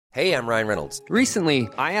Hey, I'm Ryan Reynolds. Recently,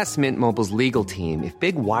 I asked Mint Mobile's legal team if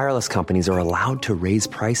big wireless companies are allowed to raise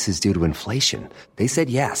prices due to inflation. They said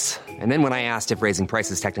yes. And then when I asked if raising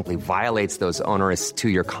prices technically violates those onerous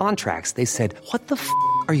two-year contracts, they said, "What the f***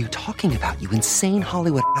 are you talking about, you insane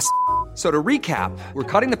Hollywood ass?" So to recap, we're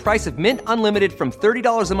cutting the price of Mint Unlimited from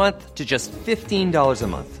 $30 a month to just $15 a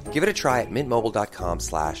month. Give it a try at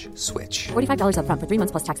mintmobile.com/switch. $45 up front for 3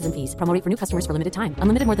 months plus taxes and fees. Promo rate for new customers for limited time.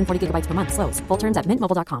 Unlimited more than 40 gigabytes per month. Slows full terms at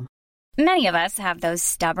mintmobile.com. Many of us have those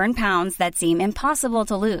stubborn pounds that seem impossible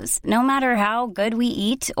to lose, no matter how good we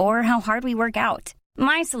eat or how hard we work out.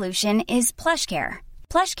 My solution is PlushCare.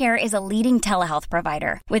 PlushCare is a leading telehealth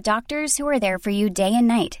provider with doctors who are there for you day and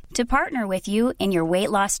night to partner with you in your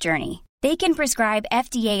weight loss journey. They can prescribe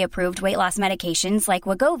FDA-approved weight loss medications like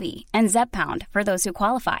Wegovy and Zepbound for those who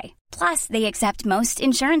qualify. Plus, they accept most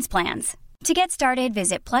insurance plans. To get started,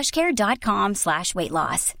 visit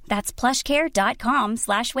plushcare.com/weightloss. That's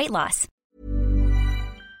plushcare.com/weightloss.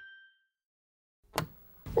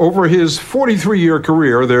 Over his 43-year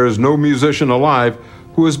career, there is no musician alive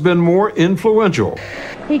who has been more influential.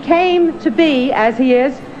 He came to be as he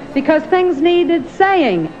is because things needed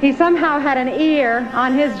saying. He somehow had an ear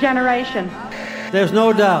on his generation. There's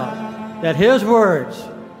no doubt that his words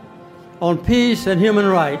on peace and human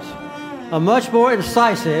rights are much more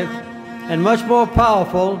incisive and much more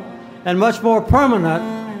powerful and much more permanent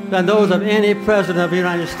than those of any president of the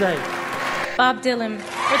United States. Bob Dylan.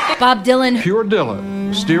 Bob Dylan. Pure Dylan.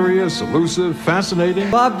 Mysterious, elusive, fascinating.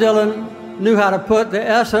 Bob Dylan knew how to put the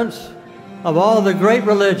essence of all the great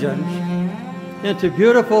religions into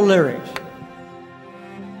beautiful lyrics.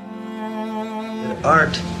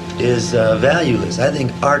 Art is valueless. I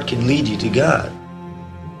think art can lead you to God.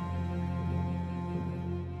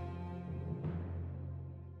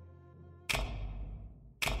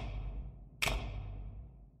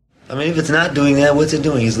 I mean, if it's not doing that, what's it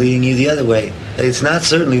doing? It's leading you the other way. It's not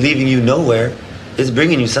certainly leaving you nowhere. It's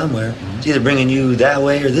bringing you somewhere. It's either bringing you that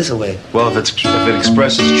way or this way. Well, if it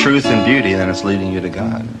expresses truth and beauty, then it's leading you to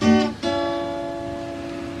God.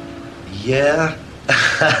 Yeah.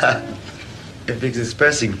 If it's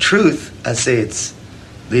expressing truth, I say it's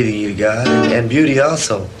leading you to God, and beauty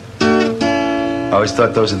also. I always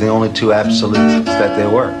thought those are the only two absolutes that there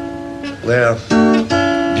were. Well,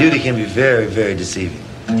 beauty can be very, very deceiving.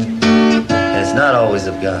 And it's not always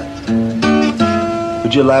of God.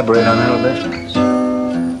 Would you elaborate on that a bit?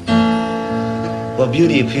 Well,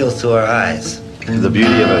 beauty appeals to our eyes. The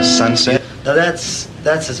beauty of a sunset? Now that's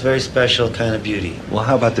a very special kind of beauty. Well,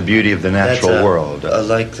 how about the beauty of the natural world?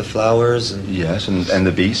 Like the flowers and... Yes, and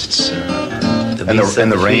the beasts. The and beasts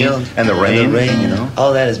the rain. And the rain, you know?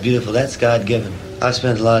 All that is beautiful. That's God-given. I've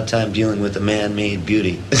spent a lot of time dealing with the man-made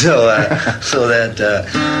beauty. So that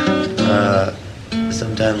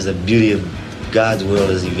sometimes the beauty of God's world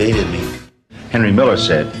has evaded me. Henry Miller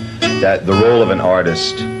said that the role of an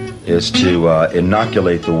artist is to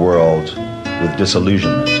inoculate the world with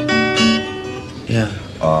disillusionment. Yeah.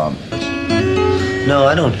 No,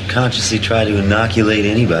 I don't consciously try to inoculate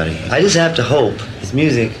anybody. I just have to hope this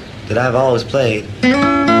music that I've always played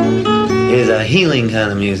is a healing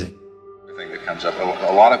kind of music. The thing that comes up,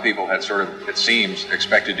 a lot of people had sort of, it seems,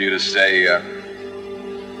 expected you to stay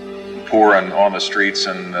poor and on the streets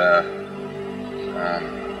and,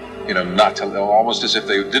 not to, almost as if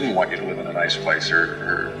they didn't want you to live in a nice place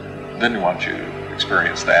or didn't want you to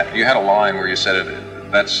experience that. You had a line where you said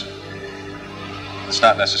it's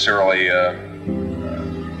not necessarily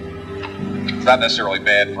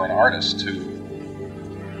bad for an artist to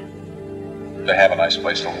have a nice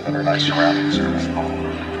place to live in or nice surroundings or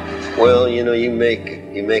Well, you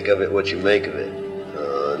make of it what you make of it.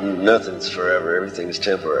 Nothing's forever. Everything's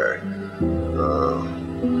temporary.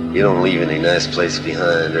 You don't leave any nice place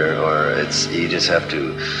behind, or you just have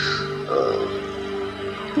to.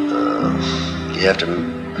 You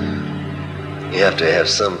have to have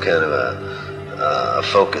some kind of a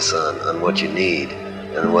focus on what you need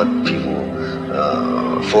and what people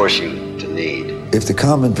force you to need. If the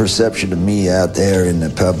common perception of me out there in the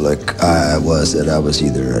public was that I was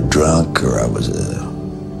either a drunk or I was a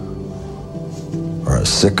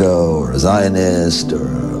sicko or a Zionist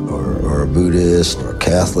or a Buddhist or a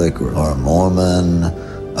Catholic or a Mormon,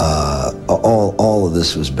 all of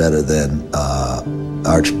this was better than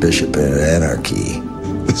Archbishop Anarchy.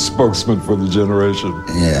 The spokesman for the generation.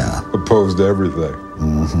 Yeah. Opposed to everything.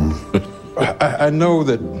 Mm-hmm. I know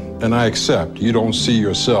that, and I accept, you don't see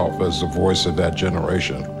yourself as the voice of that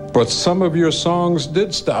generation. But some of your songs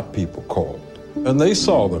did stop people cold. And they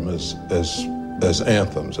saw them as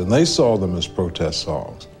anthems, and they saw them as protest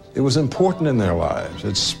songs. It was important in their lives.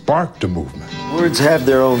 It sparked a movement. Words have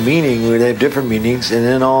their own meaning. They have different meanings,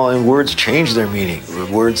 and words change their meaning.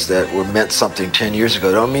 Words that were meant something 10 years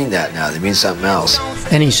ago don't mean that now. They mean something else.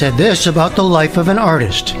 And he said this about the life of an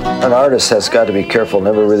artist. An artist has got to be careful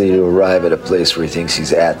never really to arrive at a place where he thinks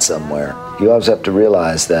he's at somewhere. You always have to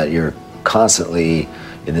realize that you're constantly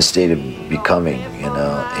in the state of becoming,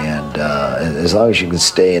 and as long as you can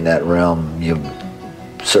stay in that realm, you'll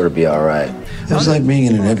sort of be all right. It was like being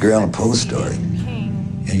in an Edgar Allan Poe story.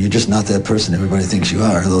 You're just not that person everybody thinks you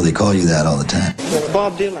are, although they call you that all the time.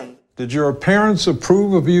 Bob Dylan. Did your parents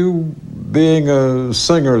approve of you being a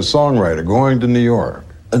singer-songwriter, going to New York?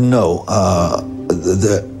 No.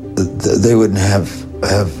 They wouldn't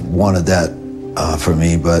have wanted that for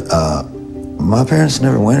me, but my parents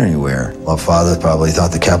never went anywhere. My father probably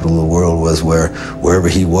thought the capital of the world was wherever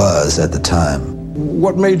he was at the time.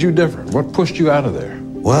 What made you different? What pushed you out of there?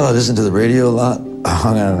 Well, I listened to the radio a lot. I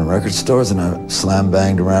hung out in record stores, and I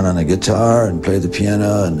slam-banged around on a guitar and played the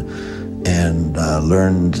piano and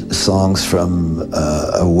learned songs from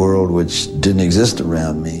a world which didn't exist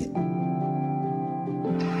around me.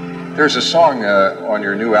 There's a song on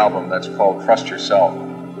your new album that's called Trust Yourself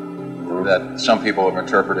that some people have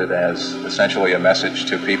interpreted as essentially a message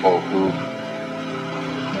to people who've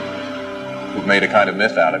made a kind of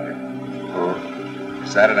myth out of you.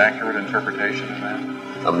 Is that an accurate interpretation of that?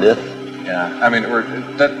 A myth? Yeah, I mean,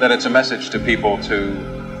 that it's a message to people to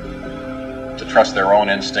trust their own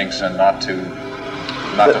instincts and not to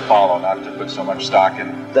follow, not to put so much stock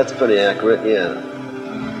in. That's pretty accurate, yeah.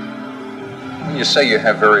 When you say you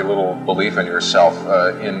have very little belief in yourself,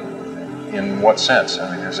 in what sense?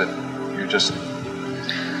 I mean, is it you just?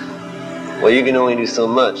 Well, you can only do so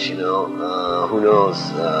much, Who knows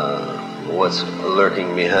what's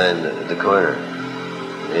lurking behind the corner?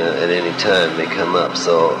 At any time they come up.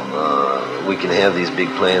 So we can have these big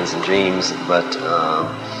plans and dreams, but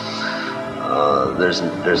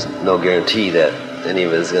there's no guarantee that any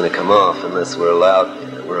of it is going to come off unless we're allowed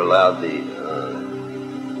the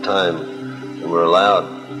time and we're allowed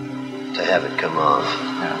to have it come off.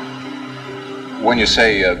 Yeah. When you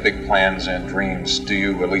say big plans and dreams, do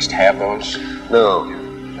you at least have those? No,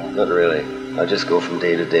 not really. I just go from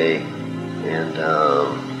day to day and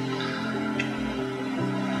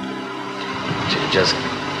just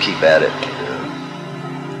keep at it.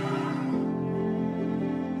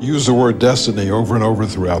 Use the word destiny over and over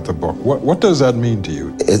throughout the book. What does that mean to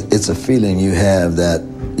you? It's a feeling you have that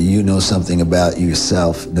you know something about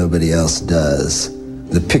yourself nobody else does.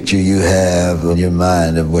 The picture you have in your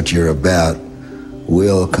mind of what you're about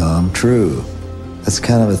will come true. That's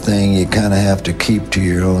kind of a thing you kind of have to keep to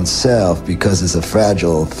your own self because it's a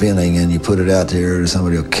fragile feeling and you put it out there and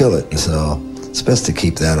somebody will kill it. So it's best to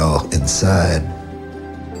keep that all inside.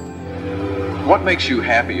 What makes you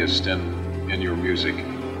happiest in your music?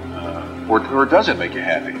 Or does it make you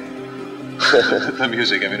happy? The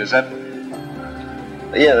music, I mean, is that...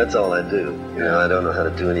 Yeah, that's all I do. I don't know how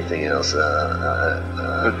to do anything else.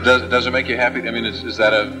 But does it make you happy? I mean, is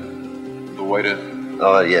that the way to...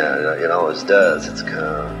 Oh, yeah, it always does.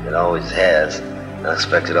 It always has. I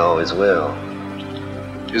expect it always will.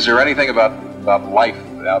 Is there anything about life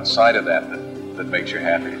outside of that makes you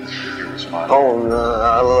happy? You respond. Oh, no,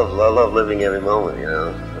 I love living every moment,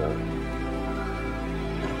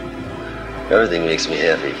 Everything makes me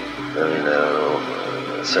happy. I mean, I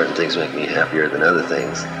don't know, certain things make me happier than other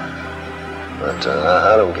things. But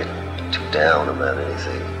I don't get too down about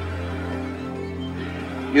anything.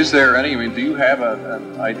 Is there any, do you have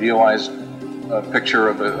an idealized picture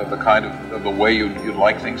of the kind of the way you'd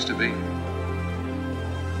like things to be?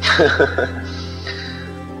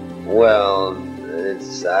 Well,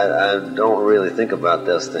 I don't really think about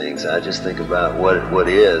those things. I just think about what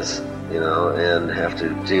is, and have to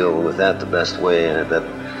deal with that the best way, and I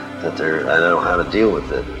know how to deal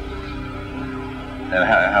with it. And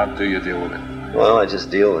how do you deal with it? Well, I just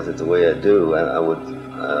deal with it the way I do.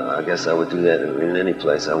 I guess I would do that in any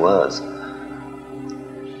place I was.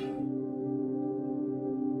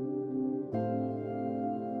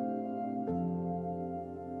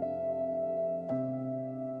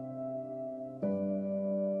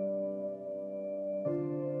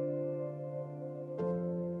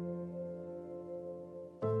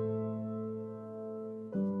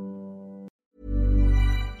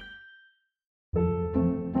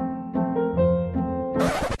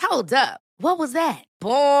 Hold up. What was that?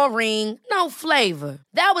 Boring. No flavor.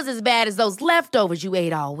 That was as bad as those leftovers you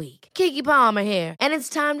ate all week. Keke Palmer here, and it's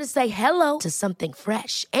time to say hello to something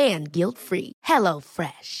fresh and guilt-free. Hello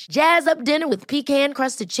Fresh. Jazz up dinner with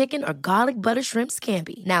pecan-crusted chicken or garlic butter shrimp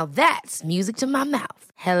scampi. Now that's music to my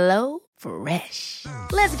mouth. Hello Fresh.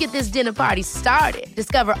 Let's get this dinner party started.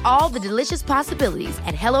 Discover all the delicious possibilities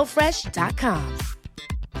at HelloFresh.com.